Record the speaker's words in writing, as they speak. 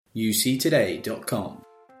uctoday.com.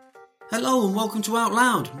 Hello and welcome to Out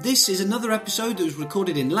Loud. This is another episode that was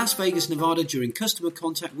recorded in Las Vegas, Nevada during Customer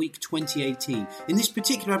Contact Week 2018. In this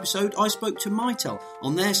particular episode, I spoke to Mitel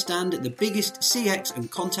on their stand at the biggest CX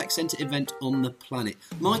and contact center event on the planet.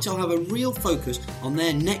 Mitel have a real focus on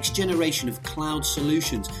their next generation of cloud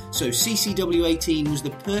solutions, so CCW18 was the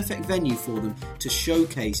perfect venue for them to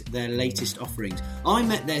showcase their latest offerings. I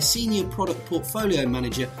met their senior product portfolio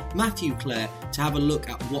manager, Matthew Clare, to have a look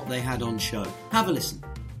at what they had on show. Have a listen.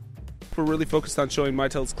 We're really focused on showing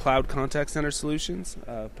Mitel's cloud contact center solutions,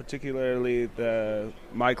 particularly the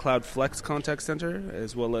MyCloud Flex contact center,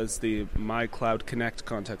 as well as the MyCloud Connect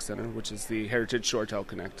contact center, which is the Heritage ShoreTel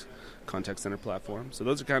Connect contact center platform. So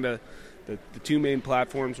those are kind of the two main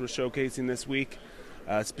platforms we're showcasing this week.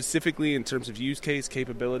 Specifically in terms of use case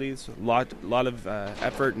capabilities, a lot of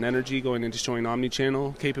effort and energy going into showing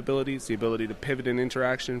omni-channel capabilities, the ability to pivot an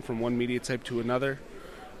interaction from one media type to another.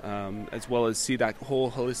 As well as see that whole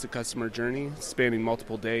holistic customer journey spanning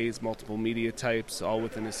multiple days, multiple media types, all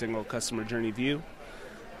within a single customer journey view.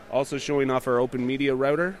 Also showing off our Open Media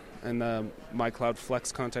router and the MyCloud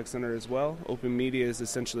Flex contact center as well. Open Media is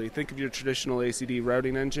essentially, think of your traditional ACD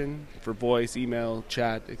routing engine for voice, email,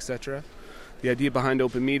 chat, etc. The idea behind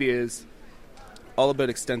Open Media is all about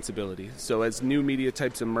extensibility. So as new media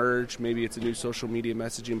types emerge, maybe it's a new social media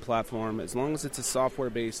messaging platform, as long as it's a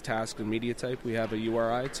software-based task and media type we have a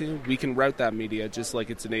URI to, we can route that media just like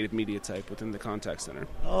it's a native media type within the contact center.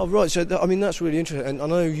 Oh, right. So, that's really interesting. And I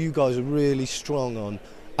know you guys are really strong on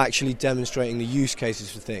actually demonstrating the use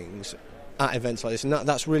cases for things at events like this, and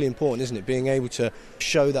that's really important, isn't it? Being able to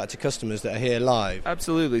show that to customers that are here live.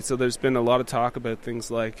 Absolutely. So there's been a lot of talk about things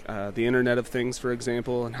like the Internet of Things, for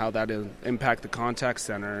example, and how that impact the contact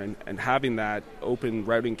center, and having that open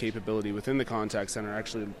routing capability within the contact center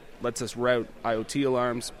actually lets us route IoT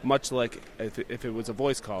alarms, much like if it was a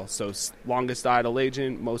voice call. So longest idle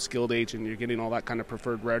agent, most skilled agent, you're getting all that kind of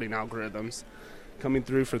preferred routing algorithms coming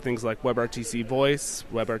through for things like WebRTC voice,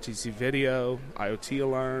 WebRTC video, IoT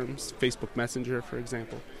alarms, Facebook Messenger, for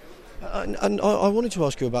example. And I wanted to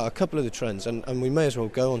ask you about a couple of the trends, and we may as well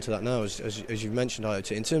go on to that now, as you've mentioned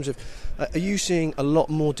IoT. In terms of, are you seeing a lot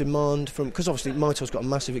more demand from, because obviously Mitel's got a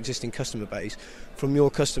massive existing customer base, from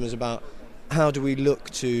your customers about how do we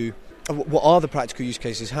look to, what are the practical use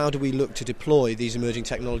cases? How do we look to deploy these emerging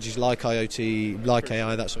technologies like IoT, like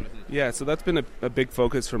AI, that sort of thing? Yeah, so that's been a big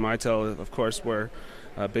focus for Mitel. Of course, we're,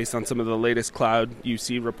 based on some of the latest cloud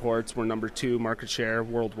UC reports, we're number 2 market share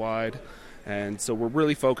worldwide. And so we're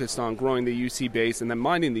really focused on growing the UC base and then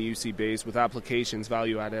mining the UC base with applications,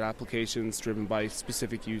 value-added applications driven by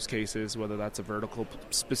specific use cases, whether that's a vertical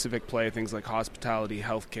specific play, things like hospitality,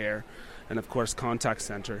 healthcare, and of course contact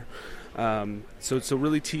center. So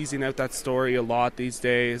really teasing out that story a lot these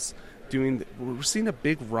days. We're seeing a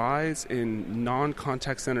big rise in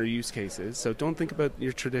non-contact center use cases. So don't think about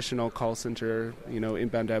your traditional call center,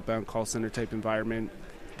 inbound, outbound call center type environment,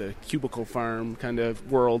 the cubicle farm kind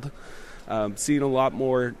of world. Seeing a lot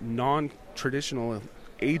more non-traditional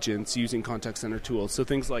agents using contact center tools. So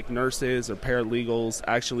things like nurses or paralegals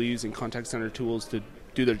actually using contact center tools to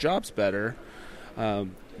do their jobs better,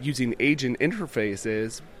 using agent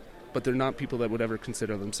interfaces, but they're not people that would ever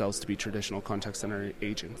consider themselves to be traditional contact center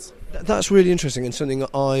agents. That's really interesting and something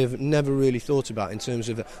that I've never really thought about in terms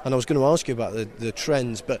of, and I was going to ask you about the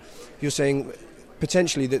trends, but you're saying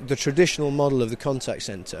potentially the traditional model of the contact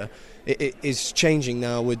center it is changing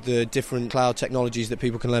now with the different cloud technologies that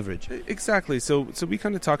people can leverage. Exactly. So we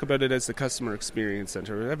kind of talk about it as the customer experience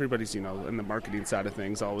center. Everybody's, in the marketing side of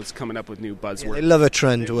things, always coming up with new buzzwords. Yeah, they love a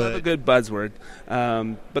trend word. Love a good buzzword.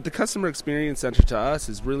 But the customer experience center to us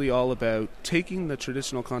is really all about taking the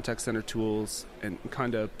traditional contact center tools and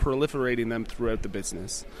kind of proliferating them throughout the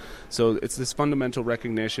business. So it's this fundamental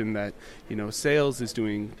recognition that, sales is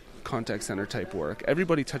doing contact center type work.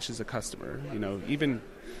 Everybody touches a customer,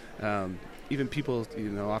 even people,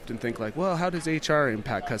 often think like, well, how does HR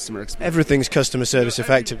impact customer experience? Everything's customer service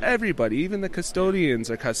affecting. Everybody, even the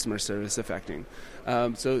custodians are customer service affecting.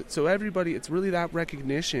 So everybody, it's really that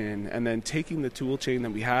recognition and then taking the tool chain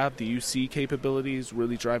that we have, the UC capabilities,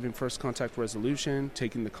 really driving first contact resolution,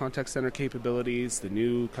 taking the contact center capabilities, the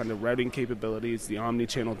new kind of routing capabilities, the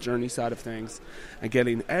omni-channel journey side of things, and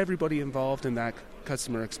getting everybody involved in that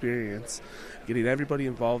customer experience, getting everybody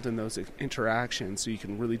involved in those interactions so you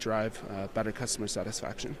can really drive better customer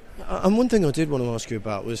satisfaction. And one thing I did want to ask you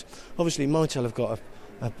about was, obviously Mitel have got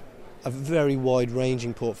a very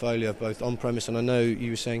wide-ranging portfolio of both on-premise, and I know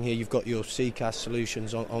you were saying here you've got your CCaaS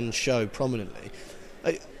solutions on show prominently.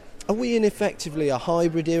 Are we in effectively a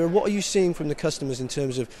hybrid era? What are you seeing from the customers in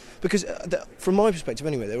terms of... Because from my perspective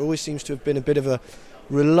anyway, there always seems to have been a bit of a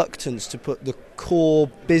reluctance to put the core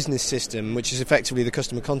business system, which is effectively the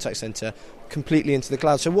customer contact center, completely into the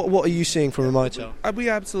cloud. So what are you seeing from Mitel? We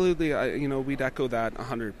absolutely, we'd echo that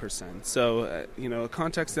 100%. So, a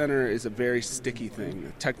contact center is a very sticky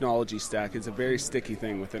thing. A technology stack is a very sticky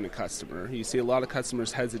thing within a customer. You see a lot of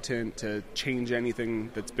customers hesitant to change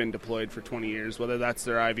anything that's been deployed for 20 years, whether that's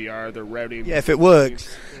their IVR, their routing. Yeah, if it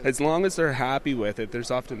works. As long as they're happy with it,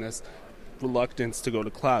 there's often this reluctance to go to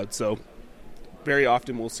cloud. So very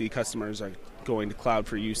often we'll see customers are going to cloud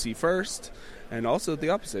for UC first, and also the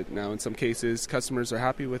opposite. Now, in some cases, customers are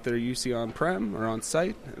happy with their UC on-prem or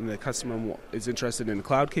on-site, and the customer is interested in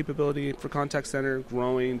cloud capability for contact center,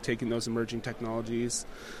 growing, taking those emerging technologies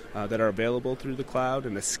that are available through the cloud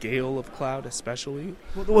and the scale of cloud especially.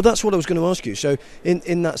 Well, that's what I was going to ask you. So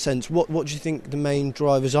in that sense, what do you think the main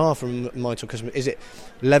drivers are from Mitel customers? Is it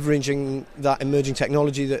leveraging that emerging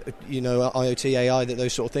technology that, IoT, AI,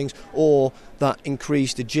 those sort of things, or that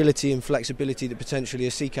increased agility and flexibility that potentially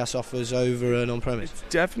a CCaaS offers over an on-premise? It's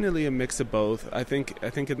definitely a mix of both. I think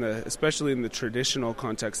especially in the traditional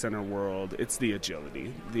contact center world, it's the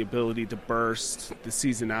agility, the ability to burst, the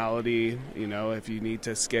seasonality. If you need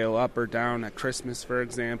to scale up or down at Christmas, for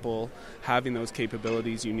example, having those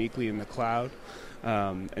capabilities uniquely in the cloud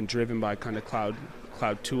and driven by kind of cloud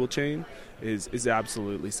tool chain is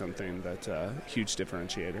absolutely something that's a huge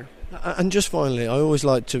differentiator. And just finally, I always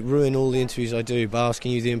like to ruin all the interviews I do by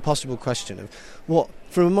asking you the impossible question of what,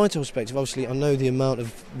 from a Mitel perspective, obviously I know the amount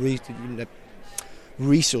of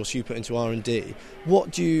resource you put into R&D.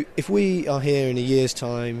 If we are here in a year's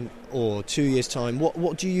time or 2 years' time,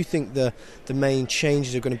 what do you think the main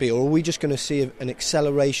changes are going to be? Or are we just going to see an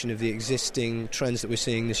acceleration of the existing trends that we're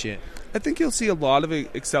seeing this year? I think you'll see a lot of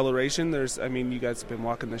acceleration. You guys have been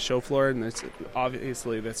walking the show floor, and there's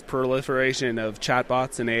obviously this proliferation of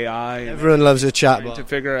chatbots and AI. Everyone loves a chatbot. To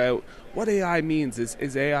figure out what AI means.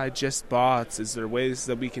 Is AI just bots? Is there ways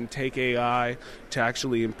that we can take AI to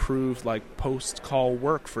actually improve, like post-call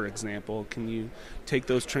work, for example? Can you take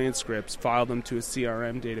those transcripts, file them to a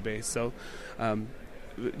CRM database? So,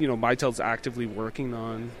 Mitel's actively working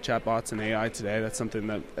on chatbots and AI today. That's something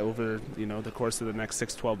that over, the course of the next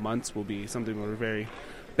 6-12 months will be something we're very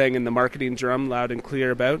banging the marketing drum loud and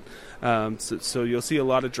clear about. So you'll see a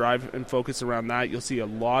lot of drive and focus around that. You'll see a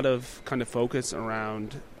lot of kind of focus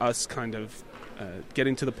around us kind of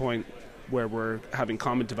getting to the point where we're having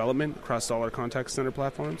common development across all our contact center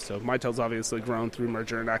platforms. So Mitel's obviously grown through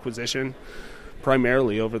merger and acquisition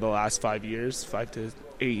primarily over the last 5 to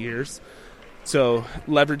 8 years. So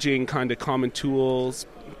leveraging kind of common tools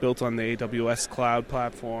built on the AWS cloud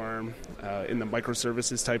platform in the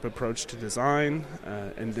microservices type approach to design,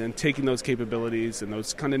 and then taking those capabilities and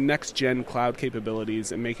those kind of next-gen cloud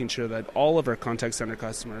capabilities and making sure that all of our contact center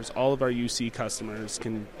customers, all of our UC customers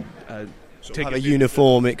can take have a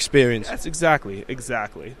uniform experience. That's exactly.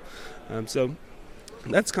 So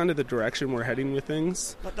that's kind of the direction we're heading with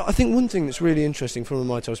things. I think one thing that's really interesting from a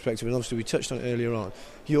Mitel perspective, and obviously we touched on it earlier on,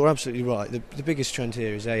 you're absolutely right. The biggest trend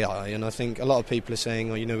here is AI, and I think a lot of people are saying,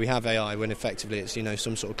 we have AI when effectively it's,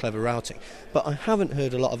 some sort of clever routing. But I haven't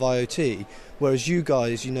heard a lot of IoT, whereas you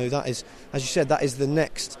guys, that is, as you said, that is the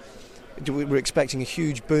next. We're expecting a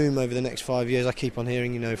huge boom over the next 5 years. I keep on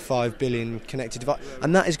hearing, 5 billion connected devices,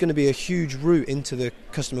 and that is going to be a huge route into the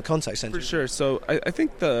customer contact center. For sure. So I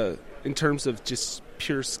think in terms of just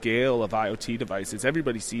pure scale of IoT devices,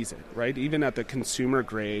 everybody sees it, right? Even at the consumer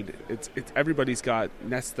grade, it's everybody's got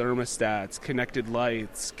Nest thermostats, connected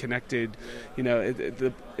lights, connected,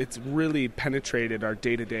 it's really penetrated our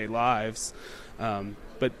day-to-day lives.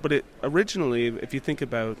 But it originally, if you think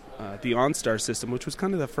about the OnStar system, which was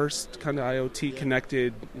kind of the first kind of IoT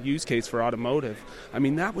connected use case for automotive,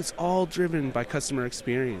 that was all driven by customer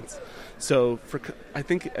experience. So I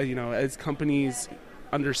think, as companies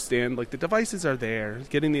understand, like, the devices are there,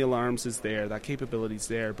 getting the alarms is there, that capability's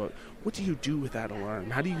there, but what do you do with that alarm?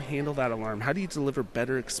 How do you handle that alarm? How do you deliver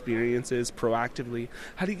better experiences proactively?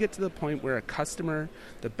 How do you get to the point where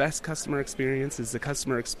the best customer experience is the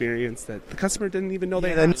customer experience that the customer didn't even know they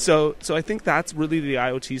had? So I think that's really the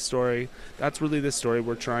IoT story. That's really the story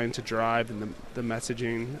we're trying to drive, and the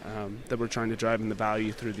messaging that we're trying to drive, and the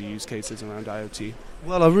value through the use cases around IoT.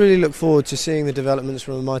 Well, I really look forward to seeing the developments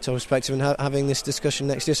from a Mitel perspective and having this discussion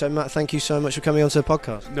next year. So, Matt, thank you so much for coming onto the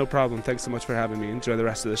podcast. No problem. Thanks so much for having me. Enjoy the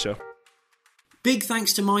rest of the show. Big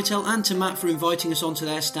thanks to Mitel and to Matt for inviting us onto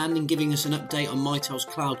their stand and giving us an update on Mitel's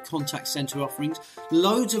cloud contact center offerings.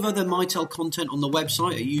 Loads of other Mitel content on the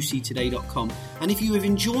website at uctoday.com. And if you have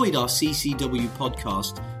enjoyed our CCW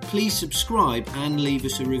podcast, please subscribe and leave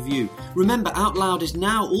us a review. Remember, Out Loud is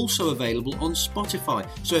now also available on Spotify,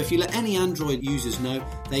 so if you let any Android users know,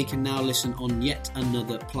 they can now listen on yet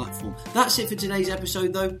another platform. That's it for today's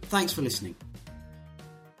episode though. Thanks for listening.